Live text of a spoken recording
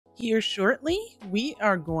Here shortly, we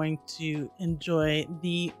are going to enjoy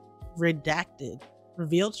the redacted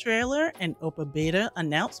reveal trailer and open beta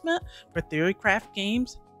announcement for Theorycraft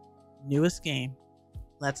Games' newest game.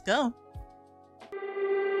 Let's go.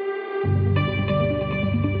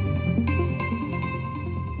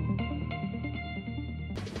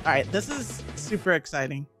 All right, this is super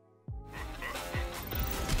exciting.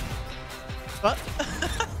 But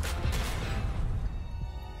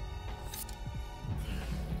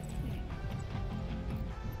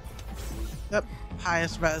yep,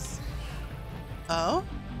 highest res. Oh.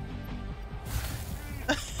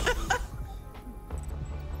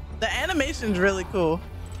 The animation's really cool.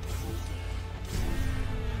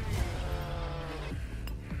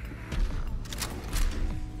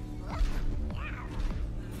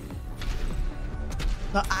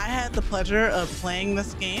 Now, I had the pleasure of playing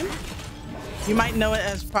this game. You might know it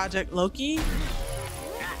as Project Loki.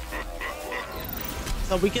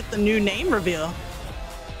 So we get the new name reveal.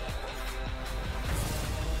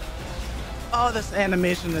 Oh, this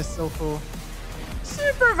animation is so cool.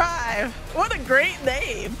 Supervive! What a great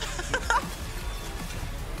name!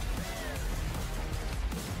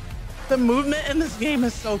 The movement in this game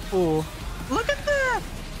is so cool. Look at that!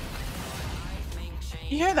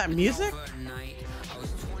 You hear that music?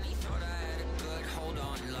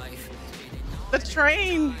 The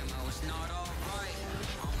train!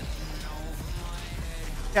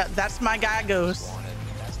 Yeah, that's my guy Ghost.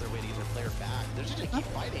 That's their way to get their player back. They're just gonna keep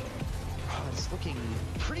fighting. Oh, it's looking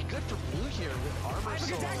pretty good for blue here with armor. I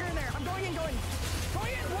have a dagger in there. I'm going in.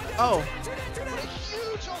 Oh. A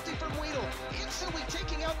huge ulti from Weedle, instantly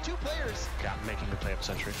taking out 2 players. Yeah, making the play up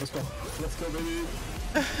century. Let's go. Let's go, baby.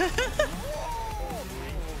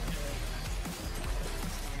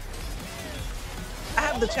 I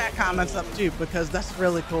have the chat comments up too because that's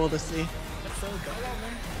really cool to see.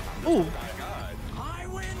 Ooh.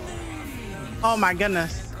 Oh my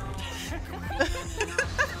goodness.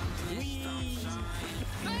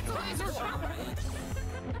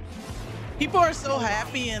 People are so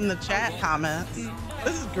happy in the chat comments.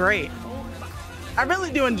 This is great. I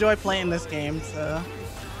really do enjoy playing this game, so.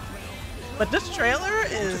 But this trailer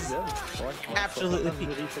is absolutely peak.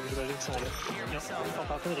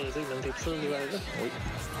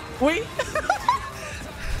 Wait.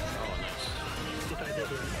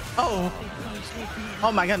 Oh.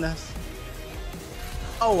 Oh my goodness.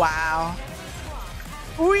 Oh wow.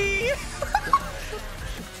 Wee.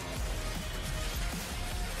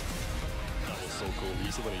 So cool.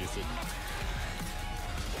 You see what I said.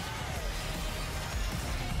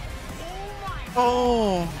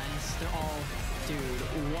 Oh.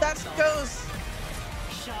 Dude, That's Ghost.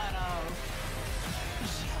 Shut up.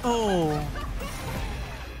 Oh.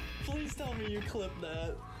 Please tell me you clipped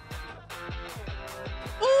that.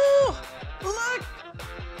 Ooh. Look.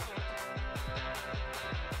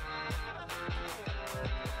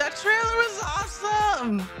 That trailer was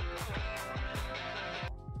awesome.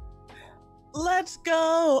 Let's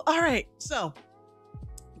go. All right. So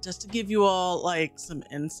just to give you all like some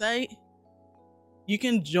insight, you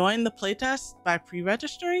can join the playtest by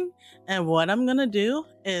pre-registering. And what I'm going to do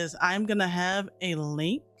is I'm going to have a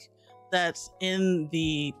link that's in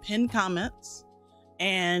the pinned comments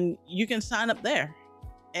and you can sign up there.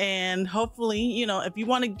 And hopefully, you know, if you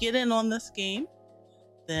want to get in on this game,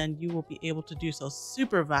 then you will be able to do so.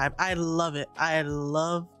 Supervive. I love it. I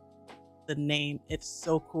love the name. It's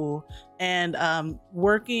so cool. And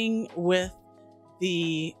working with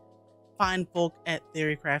the fine folk at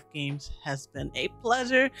Theorycraft Games has been a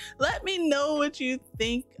pleasure. Let me know what you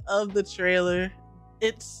think of the trailer.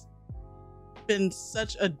 It's been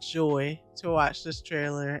such a joy to watch this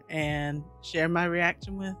trailer and share my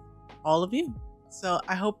reaction with all of you. So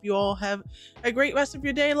I hope you all have a great rest of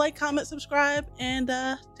your day. Like, comment, subscribe, and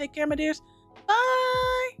take care, my dears.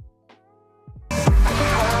 Bye.